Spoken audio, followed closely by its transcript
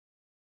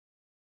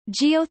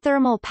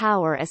Geothermal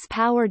power is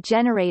power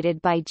generated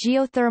by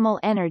geothermal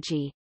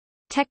energy.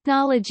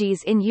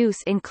 Technologies in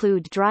use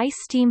include dry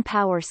steam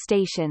power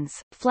stations,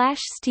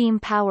 flash steam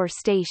power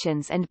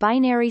stations and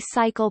binary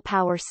cycle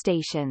power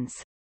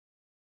stations.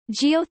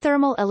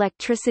 Geothermal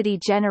electricity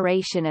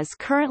generation is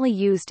currently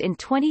used in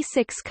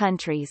 26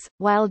 countries,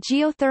 while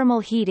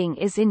geothermal heating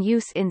is in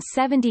use in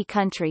 70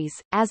 countries.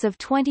 As of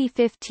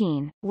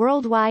 2015,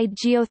 worldwide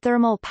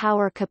geothermal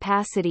power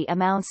capacity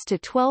amounts to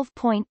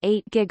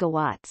 12.8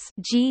 gigawatts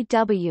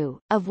 (GW),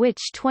 of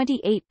which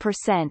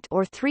 28%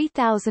 or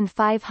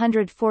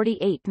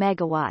 3,548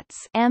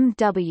 megawatts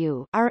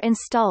 (MW) are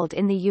installed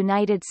in the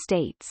United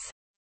States.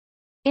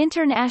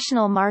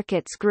 International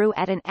markets grew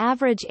at an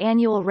average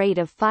annual rate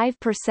of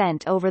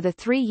 5% over the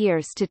 3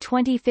 years to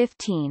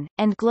 2015,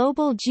 and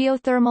global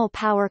geothermal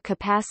power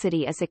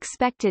capacity is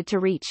expected to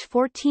reach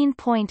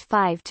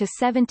 14.5 to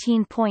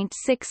 17.6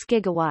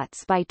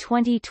 gigawatts by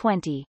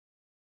 2020.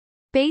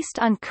 Based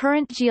on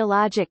current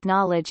geologic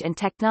knowledge and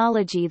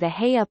technology the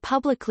HEA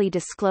publicly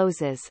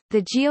discloses,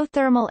 the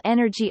Geothermal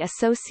Energy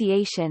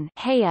Association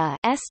 (HEA)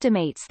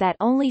 estimates that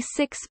only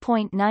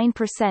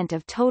 6.9%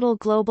 of total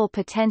global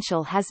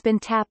potential has been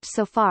tapped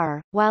so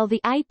far, while the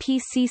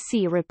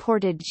IPCC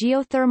reported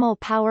geothermal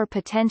power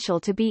potential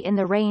to be in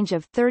the range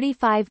of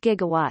 35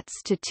 gigawatts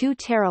to 2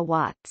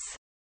 terawatts.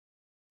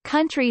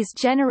 Countries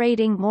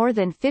generating more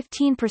than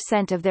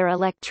 15% of their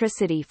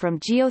electricity from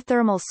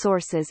geothermal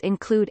sources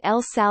include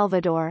El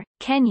Salvador,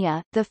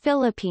 Kenya, the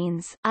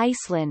Philippines,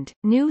 Iceland,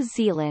 New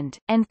Zealand,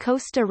 and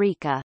Costa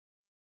Rica.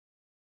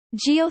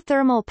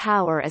 Geothermal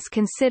power is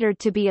considered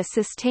to be a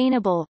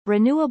sustainable,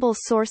 renewable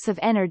source of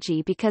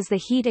energy because the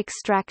heat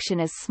extraction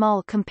is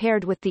small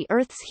compared with the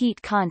Earth's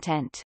heat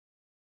content.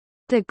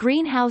 The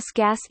greenhouse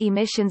gas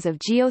emissions of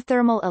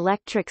geothermal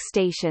electric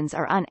stations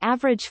are on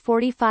average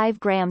 45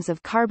 grams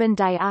of carbon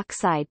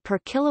dioxide per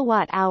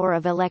kilowatt-hour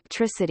of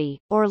electricity,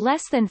 or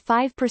less than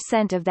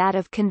 5% of that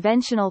of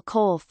conventional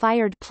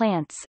coal-fired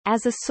plants.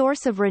 As a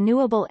source of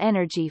renewable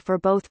energy for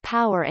both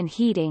power and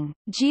heating,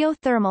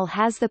 geothermal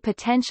has the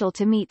potential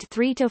to meet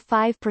 3 to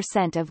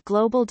 5% of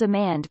global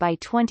demand by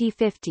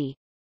 2050.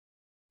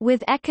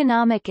 With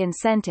economic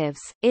incentives,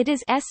 it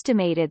is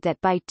estimated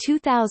that by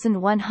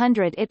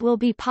 2100 it will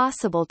be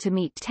possible to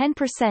meet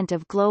 10%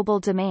 of global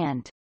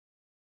demand.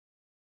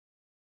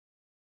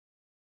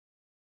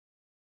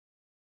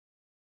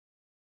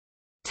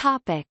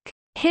 Topic: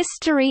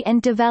 History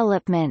and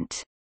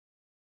development.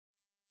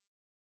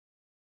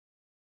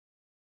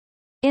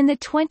 In the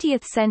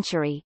 20th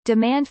century,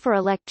 demand for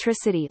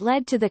electricity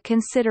led to the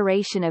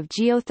consideration of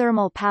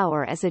geothermal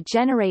power as a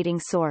generating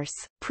source.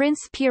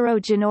 Prince Piero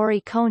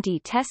Ginori Conti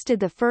tested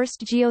the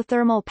first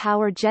geothermal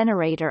power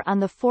generator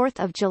on 4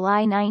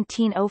 July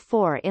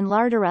 1904 in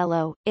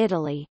Larderello,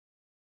 Italy.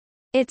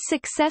 It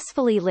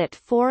successfully lit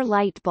 4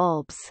 light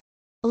bulbs.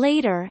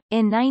 Later,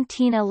 in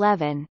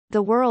 1911,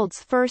 the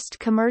world's first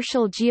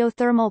commercial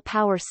geothermal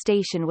power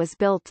station was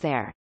built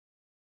there.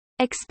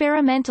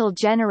 Experimental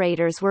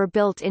generators were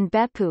built in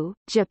Beppu,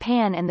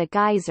 Japan and the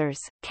Geysers,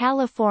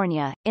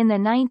 California, in the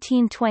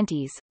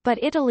 1920s,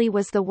 but Italy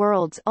was the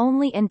world's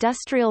only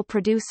industrial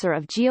producer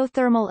of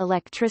geothermal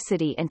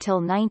electricity until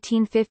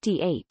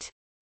 1958.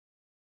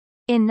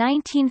 In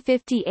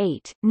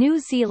 1958, New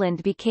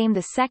Zealand became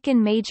the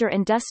second major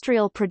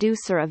industrial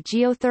producer of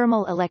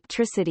geothermal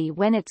electricity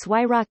when its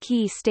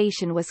Wairākei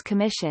station was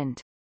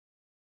commissioned.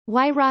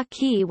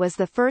 Wairākei was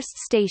the first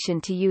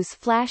station to use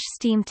flash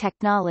steam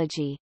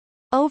technology.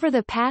 Over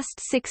the past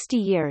 60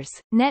 years,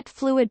 net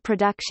fluid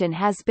production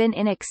has been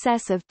in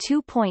excess of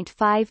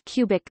 2.5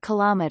 cubic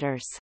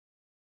kilometers.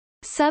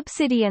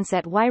 Subsidence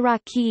at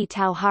Wairākei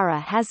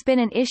Tauhara has been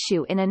an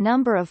issue in a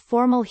number of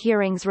formal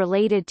hearings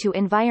related to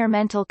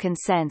environmental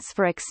consents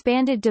for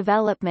expanded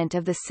development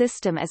of the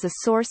system as a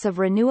source of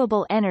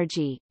renewable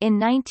energy. In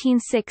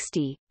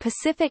 1960,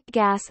 Pacific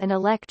Gas and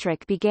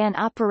Electric began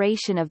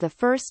operation of the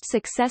first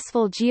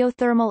successful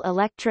geothermal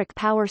electric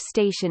power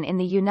station in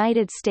the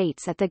United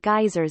States at the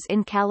Geysers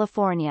in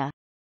California.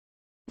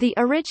 The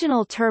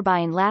original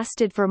turbine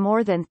lasted for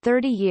more than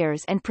 30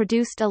 years and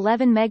produced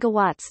 11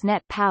 megawatts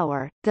net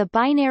power. The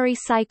binary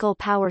cycle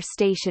power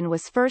station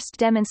was first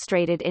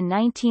demonstrated in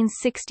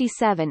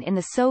 1967 in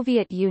the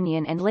Soviet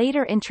Union and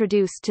later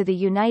introduced to the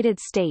United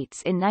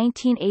States in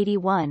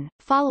 1981,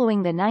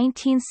 following the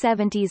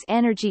 1970s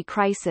energy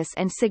crisis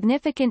and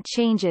significant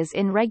changes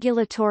in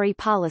regulatory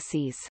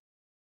policies.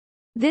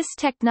 This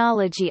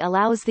technology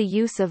allows the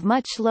use of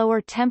much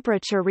lower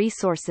temperature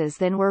resources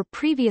than were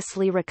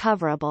previously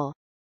recoverable.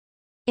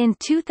 In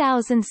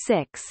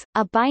 2006,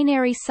 a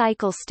binary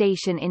cycle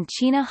station in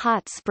Chena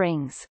Hot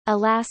Springs,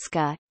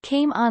 Alaska,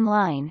 came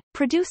online,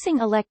 producing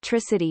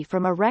electricity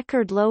from a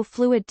record low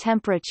fluid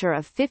temperature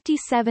of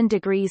 57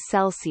 degrees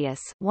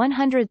Celsius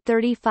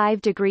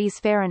 (135 degrees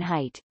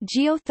Fahrenheit).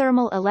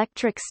 Geothermal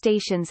electric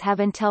stations have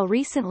until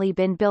recently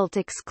been built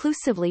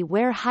exclusively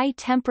where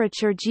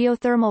high-temperature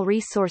geothermal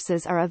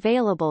resources are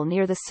available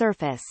near the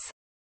surface.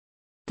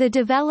 The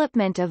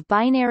development of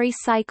binary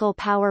cycle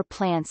power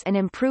plants and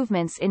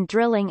improvements in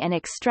drilling and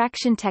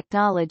extraction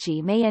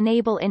technology may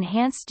enable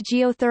enhanced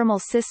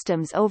geothermal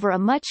systems over a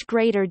much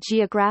greater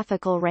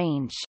geographical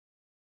range.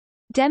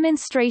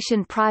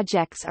 Demonstration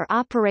projects are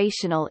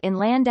operational in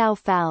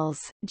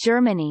Landau-Pfalz,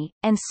 Germany,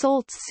 and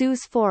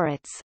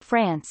Soultz-sous-Forêts,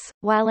 France,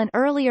 while an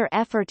earlier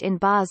effort in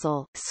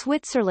Basel,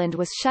 Switzerland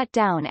was shut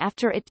down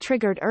after it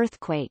triggered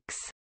earthquakes.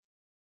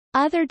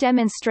 Other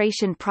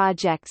demonstration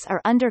projects are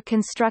under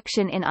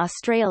construction in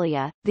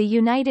Australia, the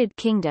United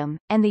Kingdom,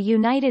 and the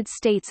United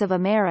States of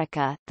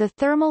America. The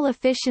thermal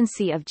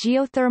efficiency of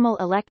geothermal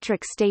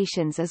electric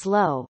stations is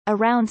low,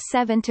 around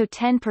 7 to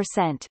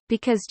 10%,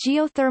 because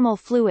geothermal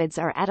fluids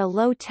are at a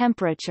low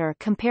temperature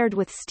compared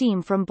with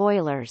steam from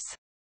boilers.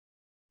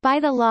 By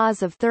the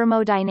laws of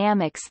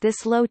thermodynamics,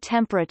 this low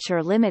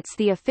temperature limits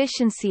the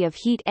efficiency of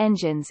heat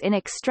engines in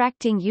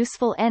extracting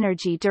useful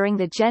energy during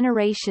the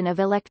generation of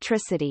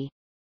electricity.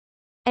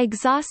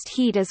 Exhaust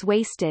heat is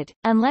wasted,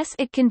 unless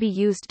it can be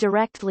used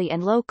directly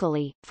and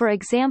locally, for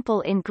example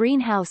in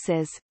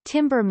greenhouses,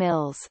 timber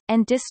mills,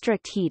 and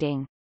district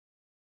heating.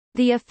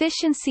 The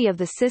efficiency of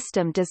the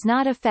system does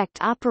not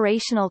affect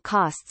operational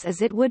costs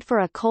as it would for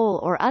a coal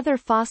or other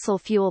fossil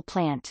fuel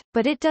plant,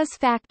 but it does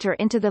factor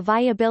into the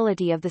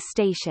viability of the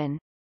station.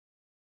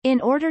 In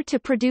order to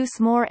produce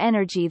more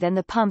energy than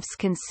the pumps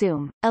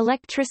consume,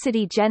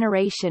 electricity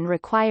generation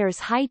requires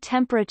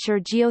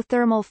high-temperature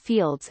geothermal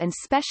fields and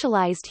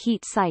specialized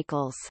heat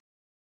cycles.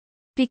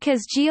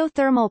 Because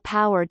geothermal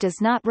power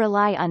does not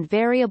rely on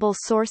variable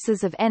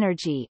sources of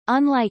energy,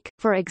 unlike,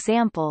 for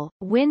example,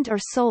 wind or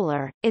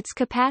solar, its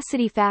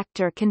capacity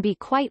factor can be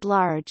quite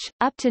large,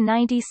 up to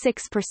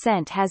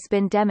 96% has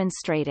been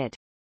demonstrated.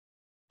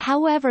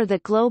 However, the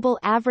global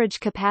average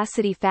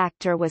capacity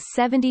factor was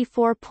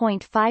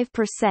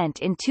 74.5%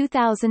 in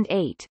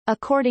 2008,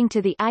 according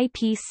to the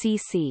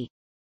IPCC.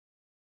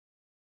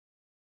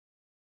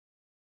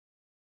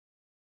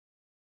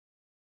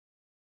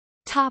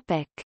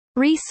 Topic: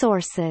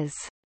 Resources.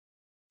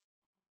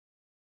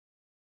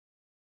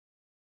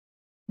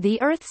 The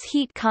Earth's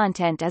heat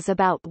content is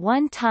about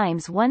 1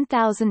 times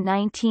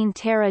 1019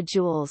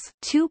 terajoules,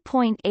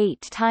 2.8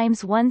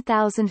 times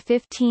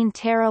 1015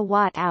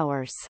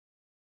 terawatt-hours.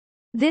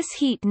 This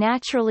heat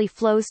naturally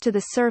flows to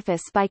the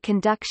surface by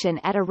conduction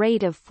at a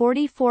rate of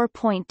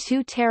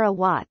 44.2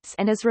 terawatts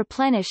and is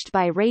replenished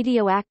by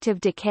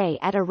radioactive decay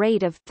at a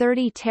rate of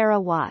 30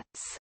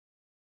 terawatts.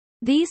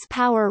 These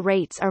power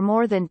rates are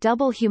more than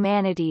double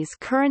humanity's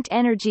current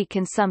energy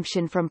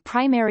consumption from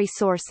primary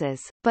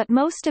sources, but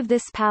most of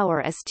this power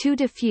is too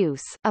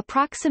diffuse,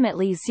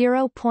 approximately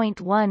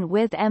 0.1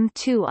 with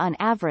M2 on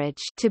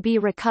average, to be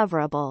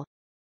recoverable.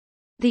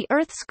 The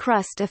Earth's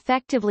crust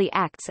effectively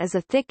acts as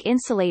a thick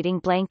insulating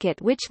blanket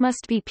which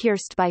must be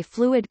pierced by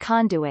fluid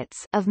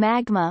conduits of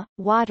magma,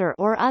 water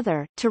or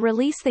other, to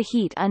release the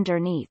heat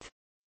underneath.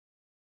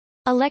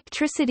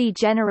 Electricity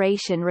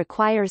generation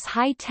requires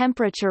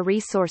high-temperature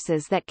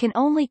resources that can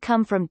only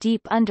come from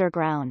deep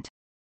underground.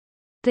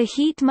 The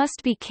heat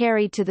must be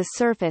carried to the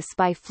surface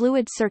by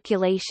fluid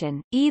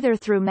circulation, either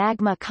through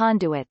magma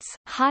conduits,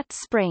 hot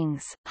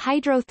springs,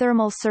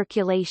 hydrothermal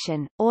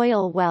circulation,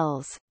 oil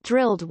wells,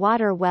 drilled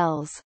water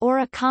wells, or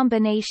a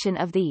combination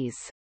of these.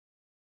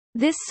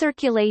 This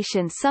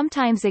circulation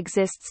sometimes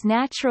exists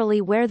naturally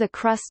where the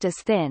crust is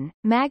thin,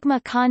 magma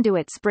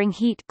conduits bring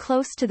heat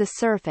close to the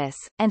surface,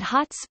 and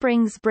hot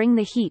springs bring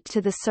the heat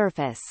to the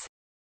surface.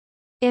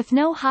 If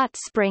no hot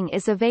spring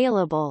is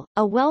available,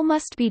 a well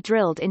must be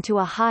drilled into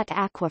a hot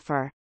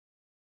aquifer.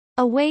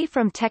 Away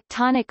from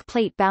tectonic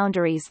plate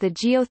boundaries, the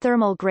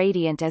geothermal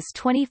gradient is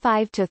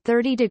 25 to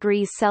 30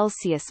 degrees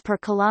Celsius per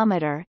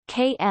kilometer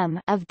 (km)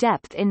 of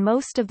depth in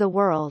most of the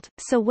world,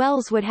 so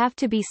wells would have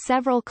to be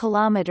several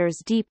kilometers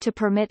deep to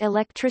permit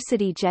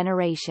electricity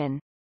generation.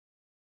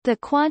 The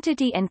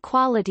quantity and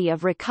quality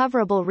of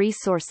recoverable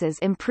resources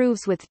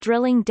improves with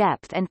drilling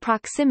depth and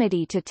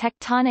proximity to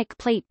tectonic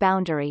plate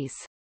boundaries.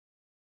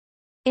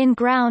 In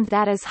ground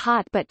that is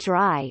hot but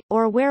dry,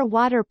 or where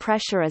water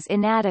pressure is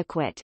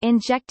inadequate,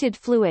 injected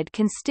fluid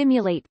can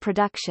stimulate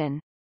production.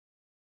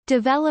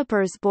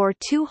 Developers bore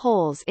 2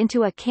 holes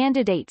into a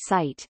candidate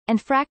site, and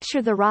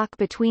fracture the rock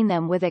between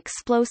them with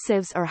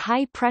explosives or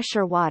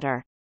high-pressure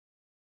water.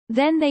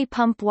 Then they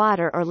pump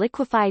water or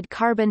liquefied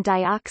carbon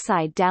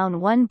dioxide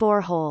down one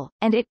borehole,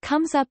 and it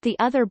comes up the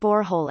other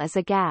borehole as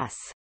a gas.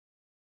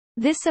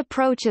 This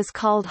approach is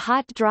called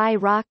hot-dry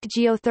rock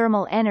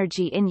geothermal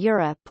energy in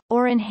Europe,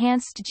 or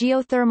enhanced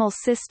geothermal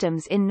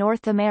systems in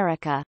North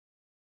America.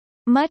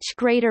 Much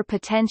greater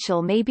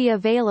potential may be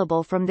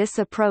available from this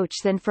approach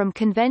than from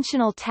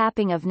conventional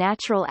tapping of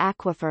natural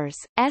aquifers.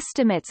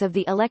 Estimates of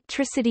the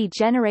electricity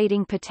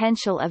generating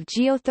potential of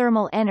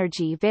geothermal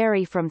energy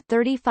vary from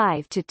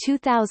 35 to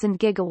 2,000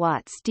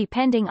 gigawatts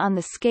depending on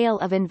the scale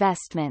of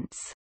investments.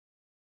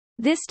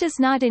 This does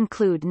not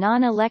include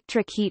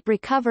non-electric heat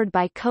recovered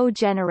by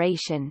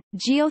cogeneration,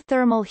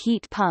 geothermal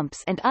heat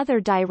pumps and other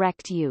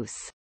direct use.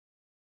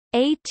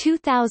 A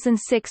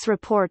 2006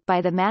 report by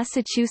the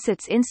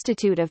Massachusetts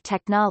Institute of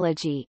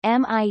Technology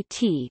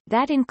 (MIT)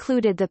 that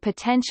included the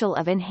potential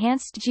of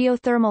enhanced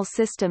geothermal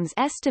systems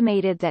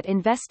estimated that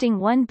investing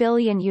 $1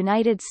 billion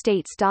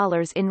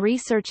in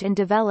research and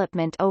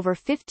development over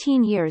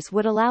 15 years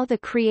would allow the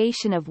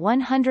creation of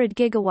 100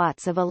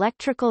 gigawatts of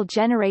electrical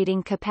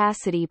generating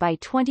capacity by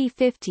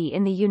 2050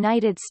 in the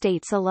United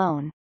States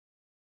alone.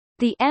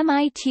 The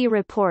MIT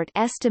report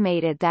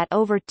estimated that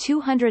over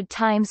 200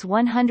 times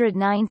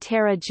 109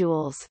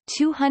 terajoules,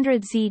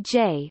 200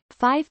 ZJ,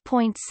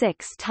 5.6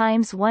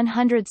 times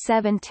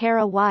 107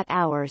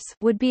 terawatt-hours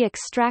would be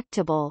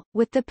extractable,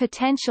 with the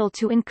potential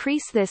to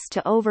increase this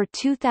to over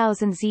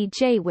 2000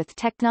 ZJ with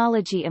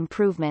technology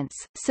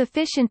improvements,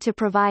 sufficient to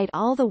provide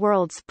all the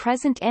world's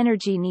present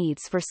energy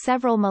needs for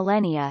several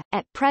millennia.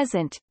 At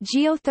present,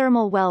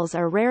 geothermal wells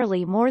are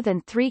rarely more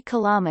than 3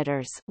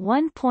 kilometers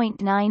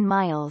 (1.9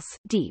 miles)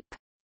 deep.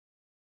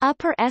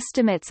 Upper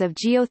estimates of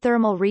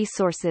geothermal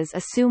resources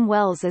assume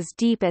wells as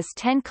deep as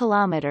 10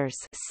 kilometers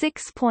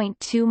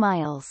 (6.2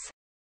 miles).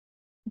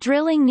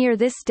 Drilling near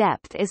this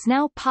depth is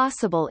now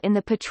possible in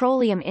the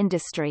petroleum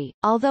industry,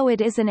 although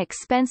it is an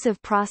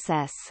expensive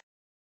process.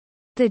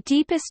 The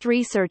deepest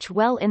research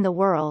well in the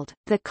world,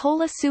 the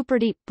Kola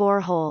Superdeep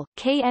Borehole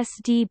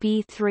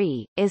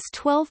 (KSDB-3), is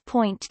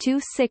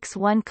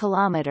 12.261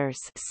 kilometers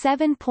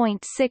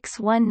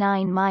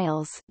 (7.619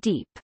 miles)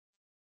 deep.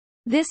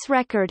 This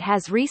record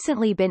has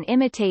recently been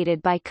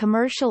imitated by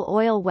commercial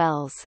oil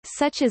wells,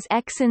 such as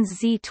Exxon's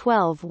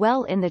Z12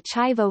 well in the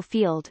Chivo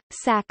field,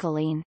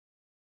 Sakhalin.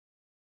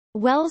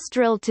 Wells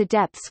drilled to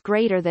depths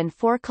greater than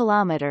 4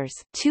 kilometers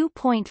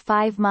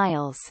 (2.5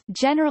 miles)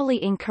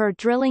 generally incur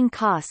drilling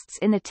costs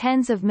in the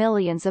tens of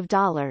millions of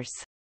dollars.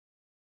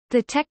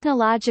 The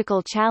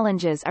technological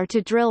challenges are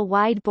to drill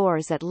wide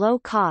bores at low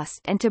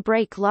cost and to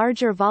break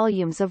larger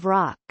volumes of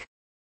rock.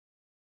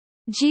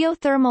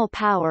 Geothermal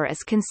power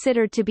is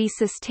considered to be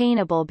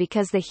sustainable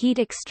because the heat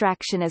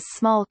extraction is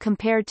small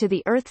compared to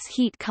the Earth's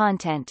heat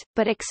content,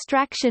 but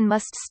extraction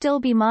must still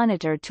be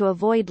monitored to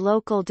avoid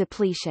local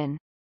depletion.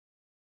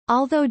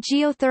 Although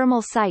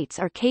geothermal sites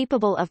are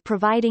capable of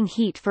providing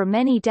heat for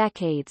many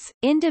decades,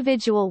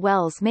 individual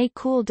wells may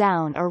cool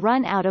down or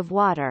run out of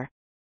water.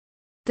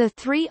 The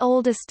three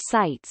oldest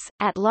sites,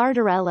 at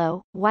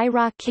Larderello,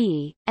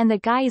 Wairaki, and the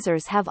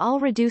geysers have all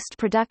reduced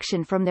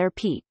production from their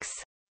peaks.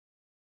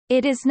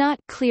 It is not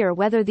clear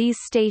whether these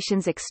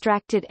stations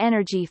extracted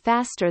energy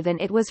faster than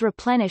it was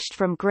replenished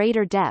from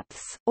greater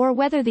depths, or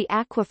whether the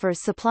aquifers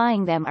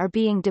supplying them are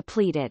being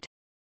depleted.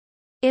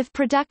 If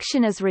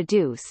production is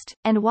reduced,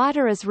 and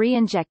water is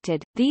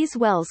reinjected, these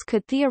wells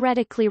could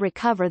theoretically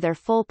recover their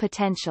full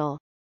potential.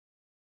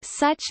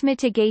 Such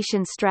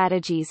mitigation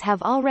strategies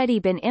have already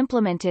been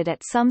implemented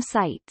at some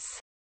sites.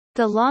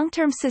 The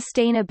long-term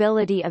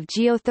sustainability of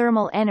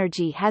geothermal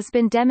energy has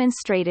been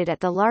demonstrated at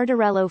the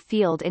Larderello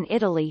field in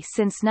Italy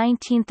since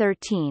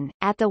 1913,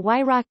 at the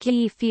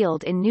Wairaki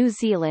field in New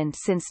Zealand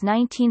since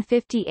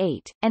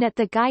 1958, and at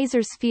the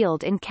Geysers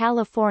field in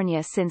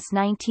California since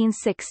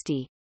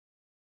 1960.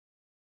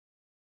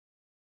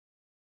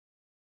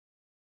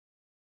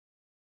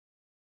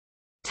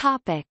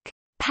 Topic: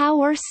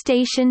 Power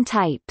station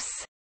types.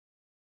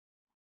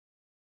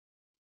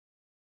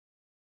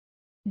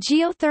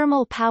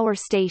 Geothermal power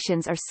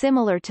stations are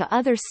similar to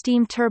other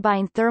steam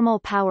turbine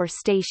thermal power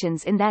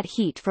stations in that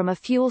heat from a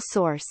fuel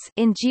source,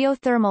 in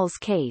geothermal's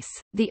case,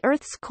 the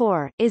Earth's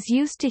core, is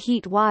used to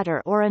heat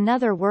water or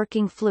another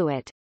working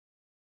fluid.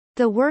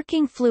 The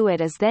working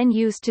fluid is then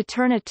used to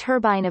turn a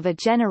turbine of a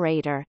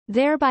generator,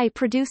 thereby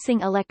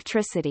producing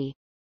electricity.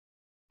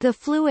 The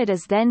fluid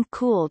is then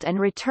cooled and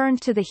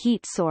returned to the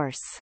heat source.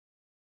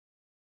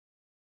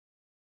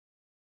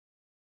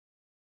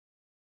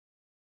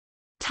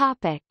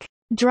 Topic: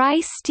 Dry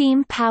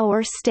steam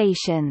power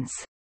stations.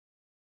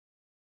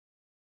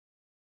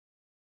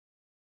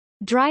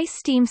 Dry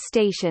steam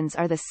stations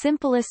are the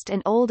simplest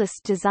and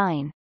oldest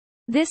design.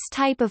 This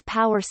type of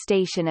power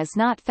station is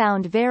not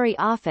found very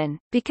often,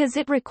 because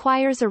it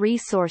requires a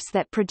resource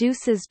that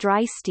produces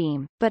dry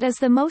steam, but is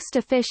the most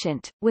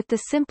efficient, with the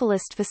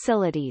simplest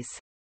facilities.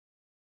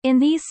 In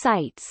these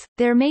sites,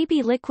 there may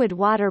be liquid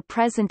water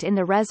present in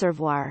the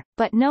reservoir,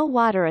 but no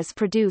water is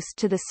produced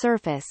to the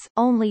surface,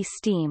 only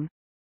steam.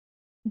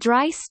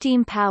 Dry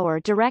steam power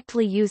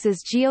directly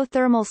uses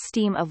geothermal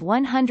steam of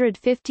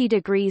 150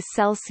 degrees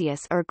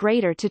Celsius or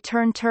greater to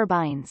turn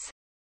turbines.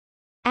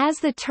 As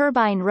the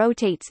turbine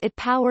rotates, it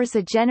powers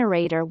a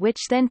generator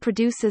which then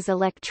produces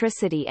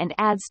electricity and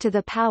adds to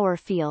the power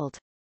field.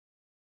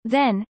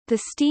 Then, the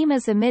steam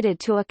is emitted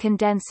to a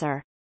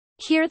condenser.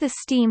 Here the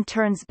steam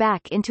turns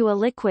back into a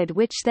liquid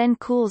which then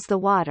cools the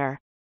water.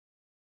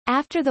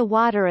 After the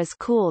water is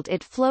cooled,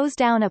 it flows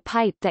down a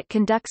pipe that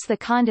conducts the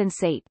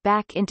condensate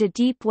back into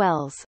deep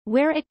wells,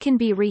 where it can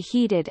be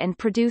reheated and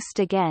produced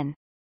again.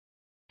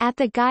 At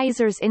the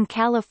geysers in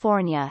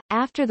California,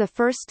 after the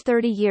first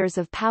 30 years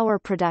of power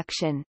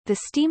production, the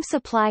steam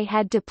supply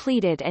had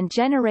depleted and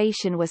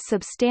generation was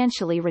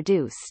substantially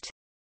reduced.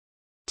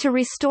 To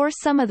restore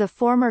some of the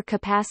former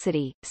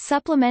capacity,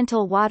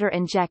 supplemental water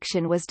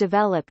injection was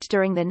developed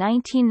during the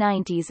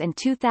 1990s and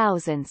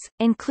 2000s,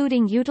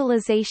 including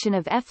utilization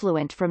of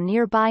effluent from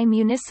nearby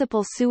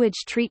municipal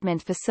sewage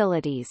treatment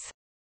facilities.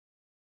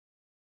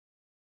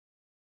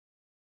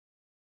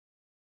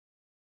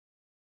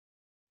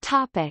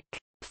 Topic: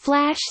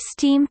 Flash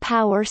steam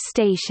power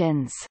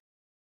stations.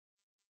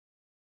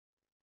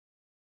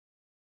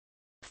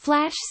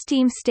 Flash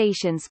steam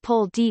stations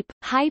pull deep,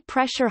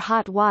 high-pressure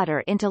hot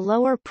water into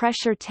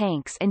lower-pressure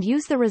tanks and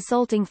use the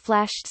resulting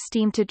flashed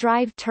steam to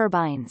drive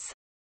turbines.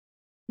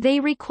 They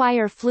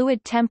require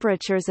fluid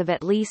temperatures of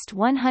at least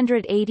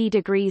 180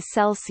 degrees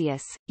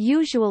Celsius,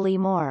 usually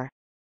more.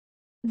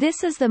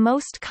 This is the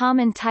most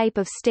common type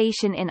of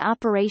station in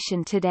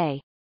operation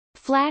today.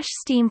 Flash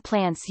steam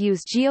plants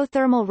use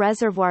geothermal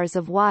reservoirs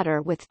of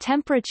water with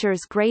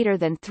temperatures greater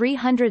than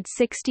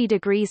 360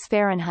 degrees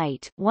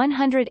Fahrenheit,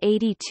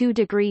 182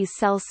 degrees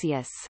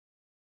Celsius.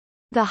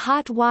 The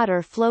hot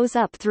water flows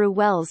up through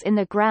wells in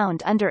the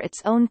ground under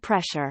its own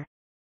pressure.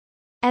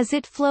 As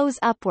it flows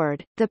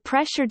upward, the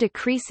pressure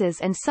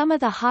decreases and some of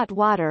the hot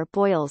water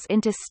boils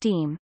into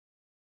steam.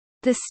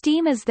 The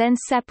steam is then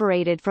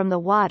separated from the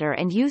water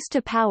and used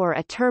to power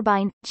a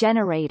turbine,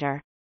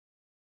 generator.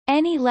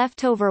 Any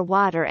leftover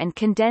water and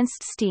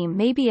condensed steam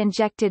may be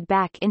injected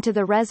back into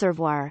the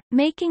reservoir,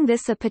 making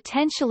this a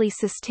potentially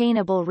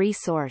sustainable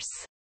resource.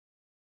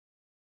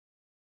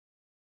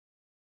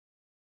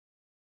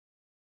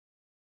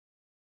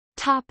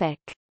 Topic: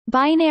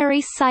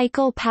 Binary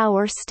cycle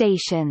power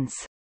stations.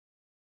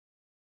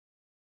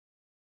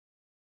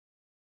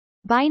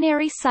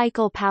 Binary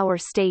cycle power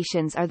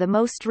stations are the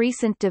most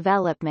recent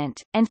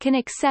development, and can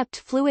accept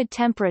fluid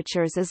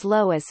temperatures as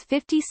low as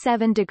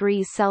 57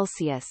 degrees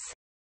Celsius.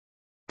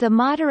 The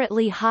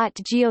moderately hot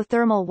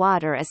geothermal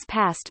water is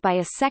passed by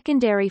a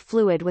secondary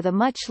fluid with a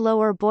much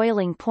lower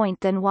boiling point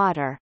than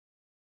water.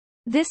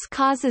 This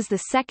causes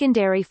the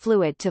secondary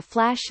fluid to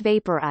flash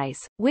vaporize,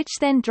 which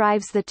then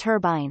drives the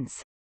turbines.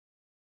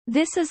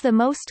 This is the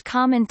most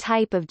common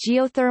type of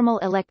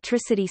geothermal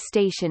electricity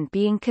station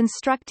being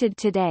constructed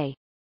today.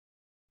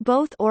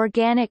 Both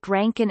organic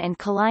Rankine and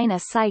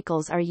Kalina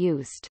cycles are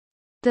used.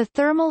 The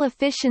thermal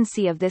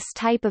efficiency of this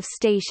type of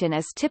station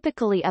is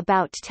typically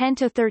about 10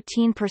 to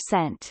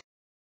 13%.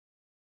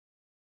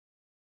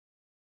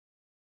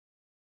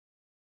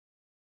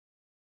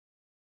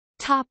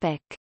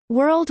 Topic: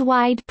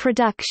 Worldwide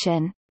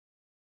production.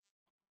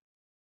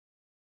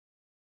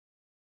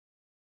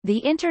 The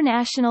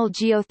International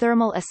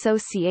Geothermal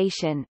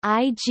Association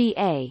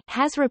 (IGA)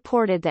 has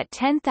reported that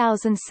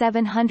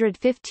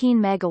 10,715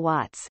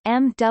 megawatts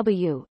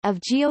 (MW) of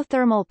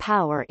geothermal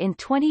power in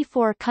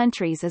 24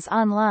 countries is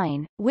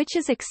online, which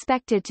is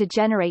expected to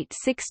generate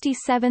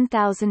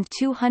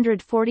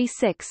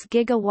 67,246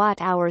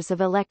 gigawatt-hours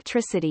of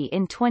electricity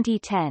in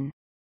 2010.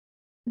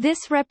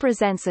 This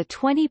represents a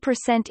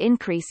 20%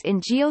 increase in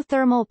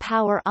geothermal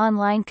power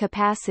online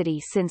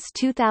capacity since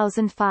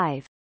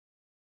 2005.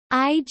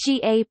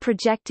 IGA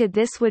projected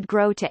this would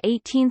grow to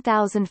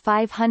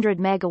 18,500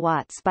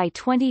 megawatts by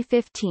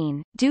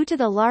 2015, due to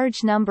the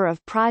large number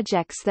of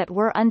projects that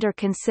were under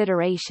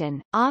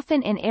consideration,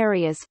 often in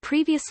areas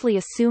previously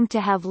assumed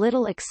to have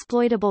little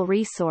exploitable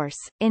resource.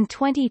 In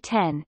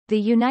 2010, the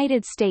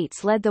United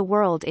States led the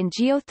world in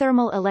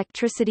geothermal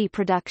electricity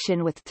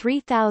production with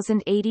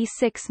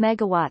 3,086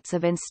 megawatts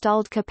of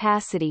installed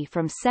capacity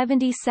from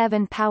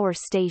 77 power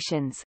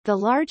stations. The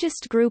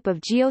largest group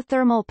of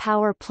geothermal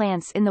power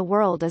plants in the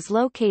world is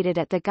located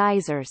at the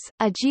Geysers,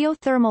 a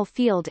geothermal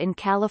field in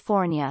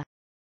California.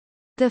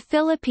 The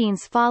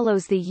Philippines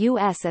follows the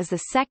U.S. as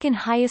the second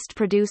highest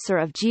producer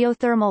of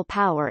geothermal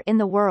power in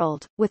the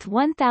world, with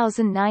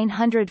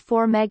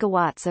 1,904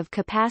 megawatts of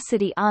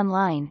capacity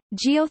online.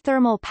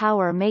 Geothermal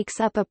power makes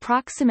up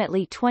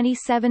approximately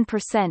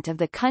 27% of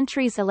the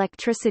country's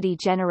electricity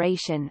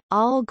generation.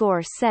 Al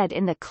Gore said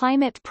in the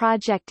Climate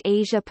Project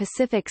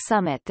Asia-Pacific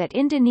Summit that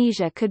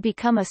Indonesia could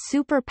become a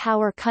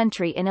superpower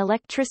country in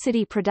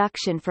electricity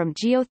production from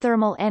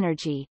geothermal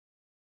energy.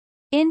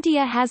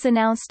 India has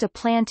announced a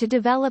plan to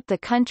develop the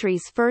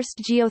country's first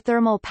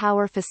geothermal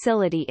power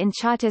facility in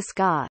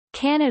Chhattisgarh.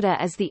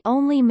 Canada is the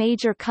only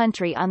major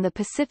country on the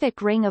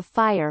Pacific Ring of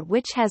Fire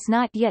which has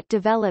not yet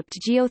developed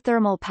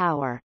geothermal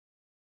power.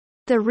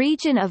 The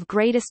region of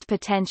greatest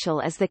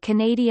potential is the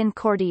Canadian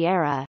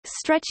Cordillera,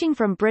 stretching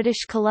from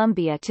British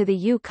Columbia to the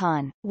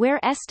Yukon, where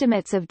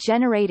estimates of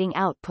generating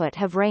output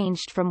have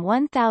ranged from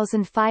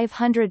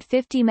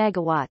 1,550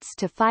 megawatts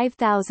to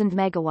 5,000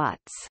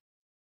 megawatts.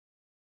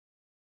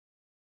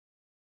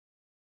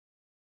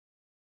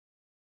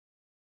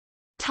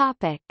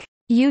 Topic: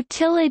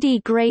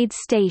 Utility-grade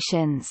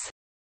stations.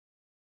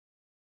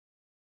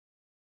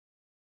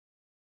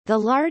 The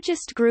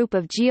largest group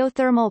of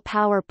geothermal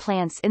power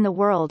plants in the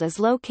world is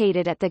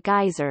located at the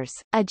Geysers,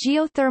 a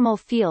geothermal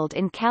field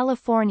in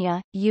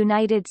California,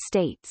 United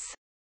States.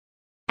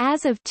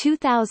 As of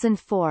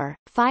 2004,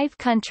 5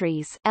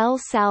 countries El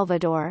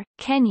Salvador,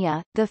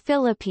 Kenya, the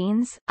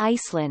Philippines,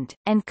 Iceland,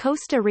 and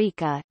Costa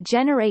Rica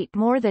generate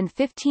more than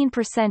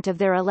 15% of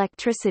their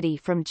electricity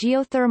from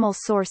geothermal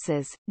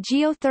sources.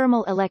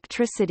 Geothermal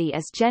electricity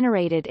is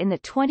generated in the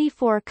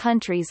 24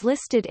 countries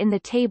listed in the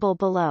table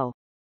below.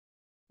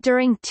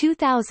 During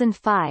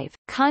 2005,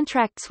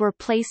 contracts were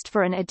placed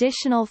for an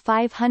additional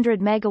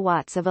 500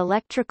 megawatts of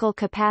electrical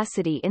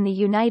capacity in the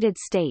United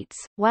States,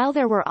 while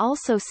there were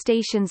also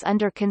stations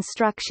under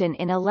construction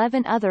in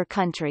 11 other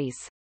countries.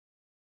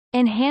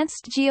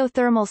 Enhanced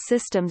geothermal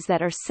systems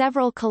that are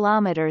several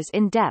kilometers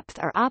in depth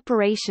are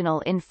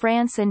operational in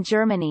France and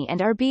Germany and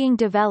are being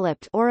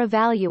developed or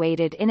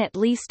evaluated in at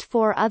least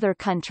 4 other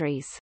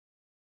countries.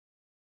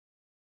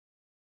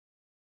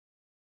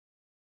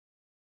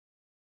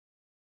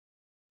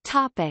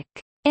 Topic: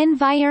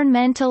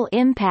 Environmental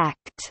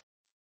impact.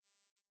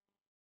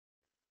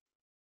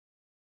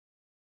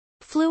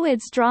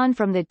 Fluids drawn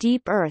from the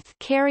deep earth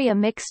carry a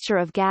mixture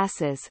of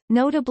gases,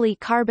 notably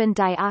carbon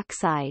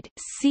dioxide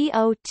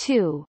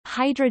 (CO2),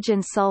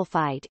 hydrogen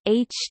sulfide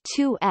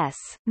 (H2S),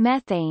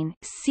 methane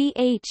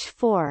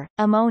 (CH4),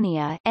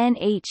 ammonia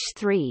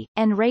 (NH3),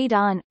 and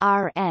radon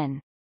 (Rn).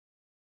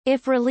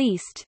 If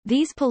released,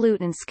 these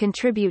pollutants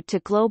contribute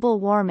to global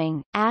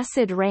warming,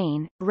 acid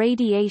rain,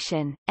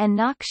 radiation, and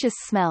noxious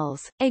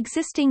smells.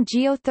 Existing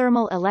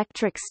geothermal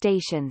electric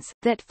stations,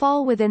 that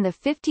fall within the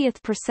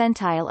 50th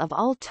percentile of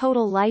all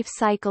total life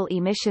cycle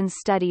emissions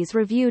studies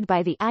reviewed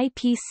by the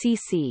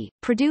IPCC,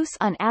 produce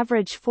on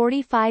average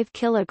 45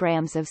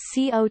 kilograms of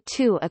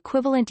CO2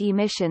 equivalent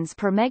emissions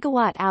per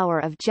megawatt-hour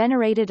of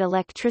generated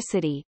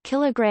electricity,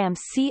 kilograms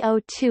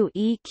CO2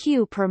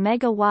 EQ per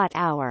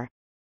megawatt-hour.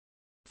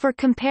 For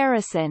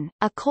comparison,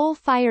 a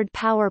coal-fired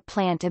power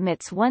plant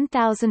emits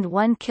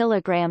 1,001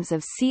 kilograms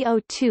of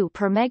CO2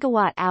 per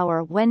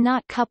megawatt-hour when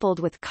not coupled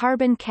with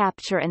carbon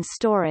capture and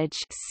storage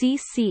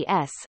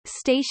 (CCS).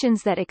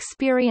 Stations that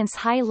experience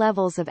high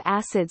levels of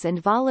acids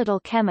and volatile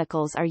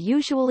chemicals are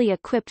usually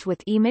equipped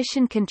with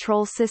emission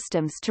control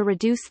systems to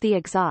reduce the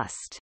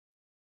exhaust.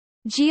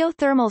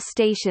 Geothermal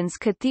stations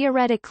could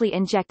theoretically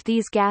inject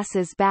these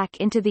gases back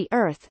into the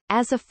earth,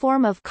 as a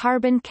form of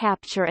carbon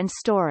capture and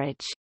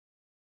storage.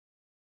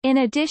 In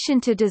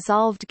addition to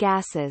dissolved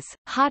gases,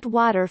 hot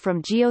water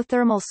from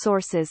geothermal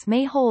sources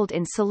may hold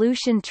in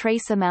solution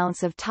trace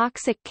amounts of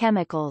toxic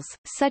chemicals,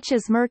 such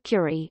as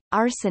mercury,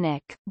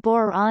 arsenic,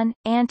 boron,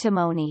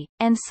 antimony,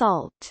 and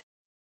salt.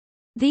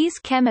 These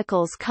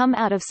chemicals come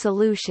out of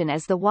solution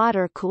as the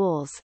water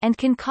cools, and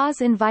can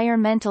cause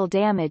environmental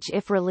damage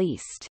if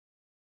released.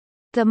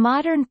 The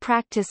modern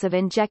practice of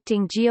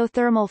injecting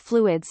geothermal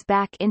fluids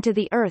back into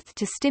the earth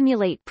to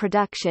stimulate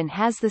production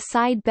has the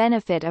side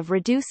benefit of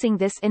reducing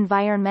this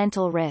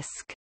environmental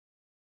risk.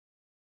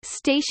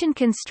 Station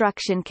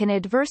construction can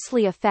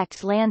adversely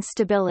affect land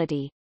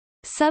stability.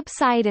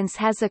 Subsidence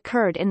has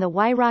occurred in the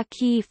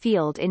Wairakei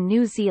field in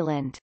New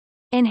Zealand.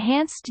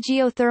 Enhanced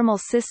geothermal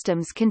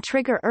systems can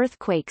trigger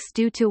earthquakes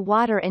due to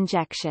water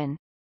injection.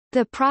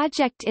 The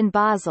project in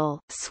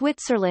Basel,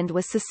 Switzerland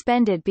was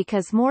suspended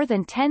because more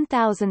than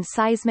 10,000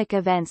 seismic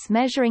events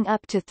measuring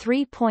up to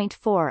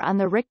 3.4 on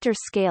the Richter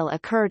scale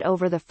occurred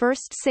over the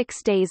first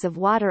 6 days of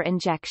water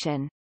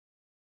injection.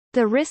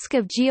 The risk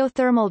of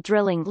geothermal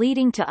drilling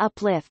leading to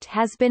uplift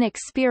has been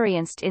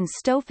experienced in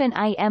Stoffen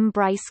im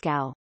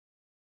Breisgau.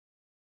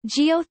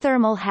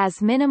 Geothermal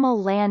has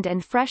minimal land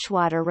and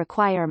freshwater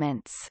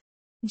requirements.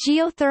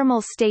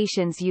 Geothermal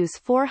stations use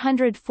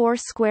 404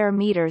 square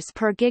meters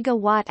per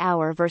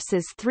gigawatt-hour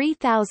versus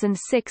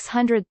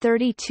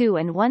 3,632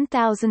 and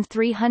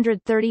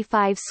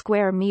 1,335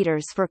 square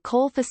meters for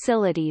coal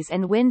facilities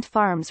and wind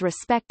farms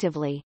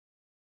respectively.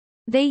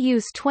 They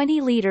use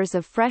 20 liters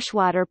of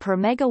freshwater per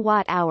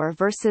megawatt-hour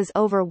versus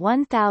over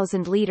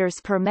 1,000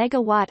 liters per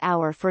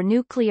megawatt-hour for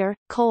nuclear,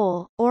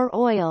 coal, or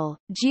oil.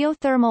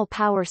 Geothermal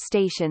power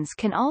stations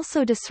can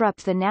also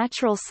disrupt the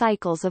natural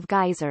cycles of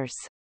geysers.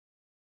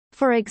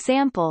 For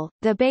example,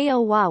 the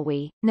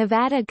Bayowawi,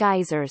 Nevada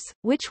geysers,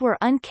 which were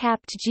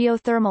uncapped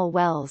geothermal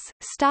wells,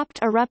 stopped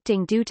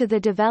erupting due to the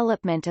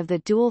development of the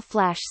dual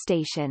flash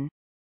station.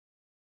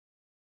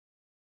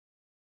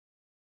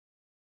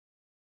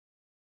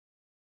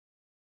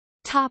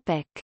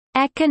 Topic: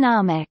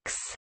 Economics.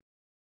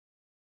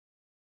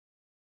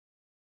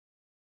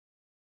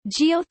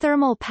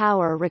 Geothermal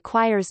power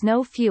requires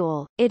no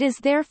fuel, it is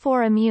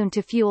therefore immune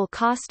to fuel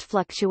cost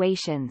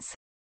fluctuations.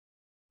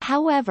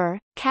 However,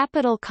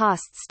 capital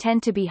costs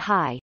tend to be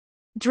high.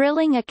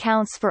 Drilling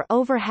accounts for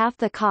over half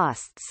the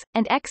costs,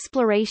 and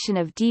exploration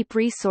of deep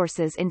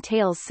resources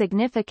entails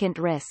significant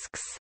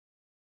risks.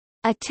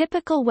 A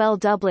typical well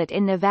doublet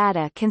in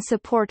Nevada can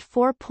support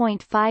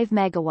 4.5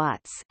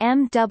 megawatts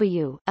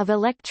 (MW) of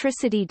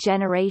electricity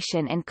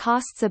generation and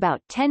costs about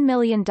 $10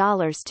 million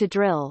to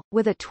drill,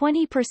 with a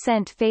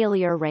 20%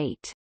 failure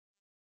rate.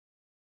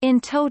 In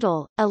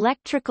total,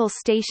 electrical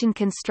station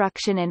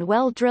construction and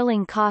well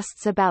drilling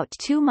costs about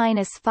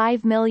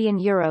 2–5 million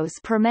euros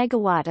per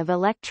megawatt of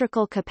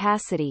electrical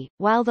capacity,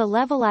 while the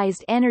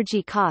levelized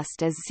energy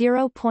cost is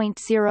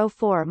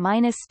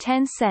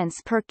 0.04–10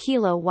 cents per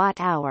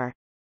kilowatt-hour.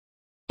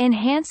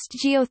 Enhanced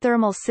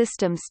geothermal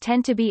systems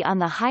tend to be on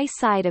the high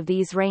side of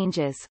these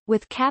ranges,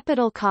 with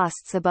capital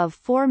costs above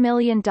 $4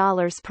 million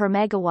per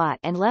megawatt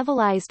and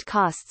levelized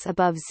costs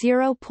above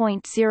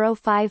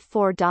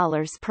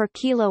 $0.054 per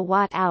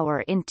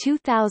kilowatt-hour in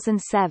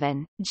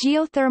 2007.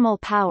 Geothermal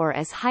power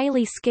is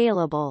highly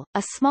scalable.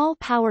 A small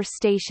power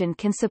station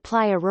can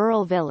supply a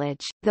rural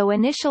village, though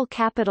initial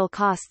capital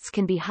costs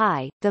can be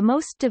high. The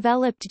most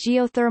developed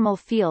geothermal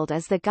field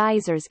is the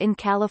geysers in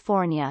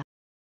California.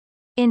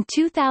 In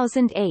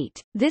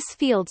 2008, this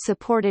field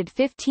supported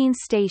 15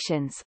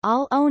 stations,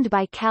 all owned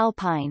by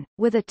Calpine,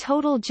 with a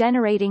total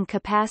generating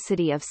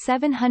capacity of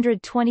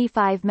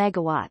 725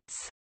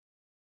 megawatts.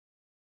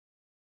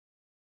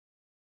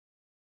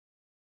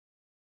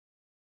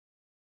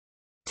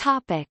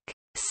 Topic.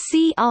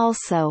 See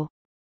also: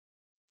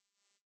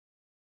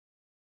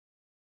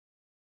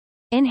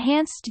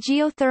 Enhanced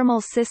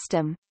geothermal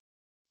system,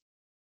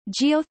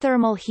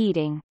 Geothermal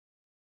heating,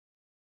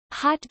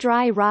 Hot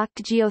dry rock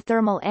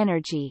geothermal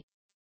energy,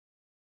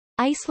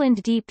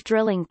 Iceland deep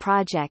drilling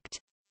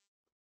project.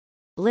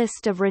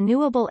 List of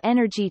renewable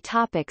energy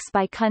topics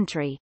by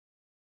country.